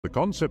The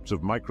concepts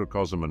of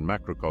microcosm and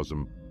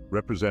macrocosm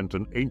represent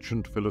an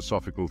ancient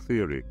philosophical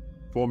theory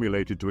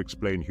formulated to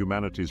explain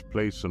humanity's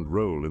place and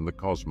role in the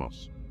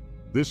cosmos.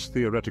 This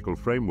theoretical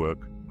framework,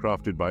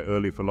 crafted by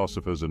early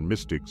philosophers and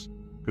mystics,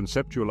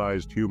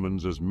 conceptualized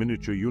humans as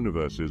miniature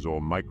universes or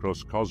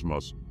mikros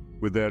kosmos,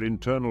 with their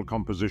internal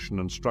composition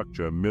and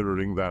structure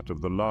mirroring that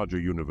of the larger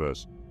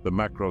universe, the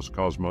macros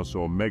cosmos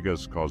or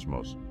megas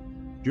cosmos.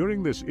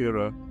 During this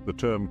era, the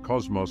term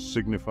cosmos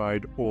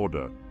signified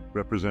order,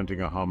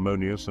 representing a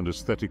harmonious and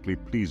aesthetically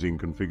pleasing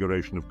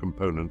configuration of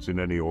components in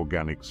any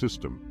organic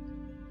system.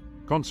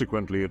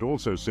 Consequently, it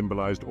also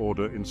symbolized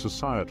order in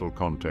societal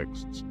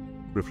contexts,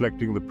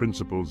 reflecting the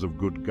principles of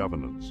good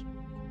governance.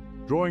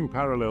 Drawing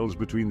parallels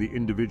between the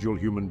individual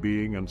human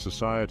being and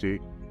society,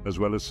 as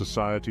well as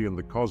society and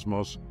the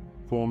cosmos,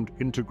 formed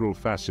integral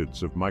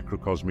facets of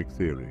microcosmic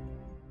theory.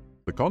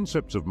 The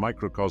concepts of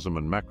microcosm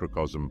and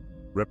macrocosm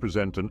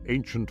represent an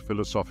ancient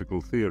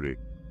philosophical theory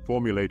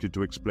formulated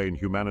to explain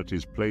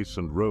humanity's place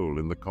and role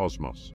in the cosmos.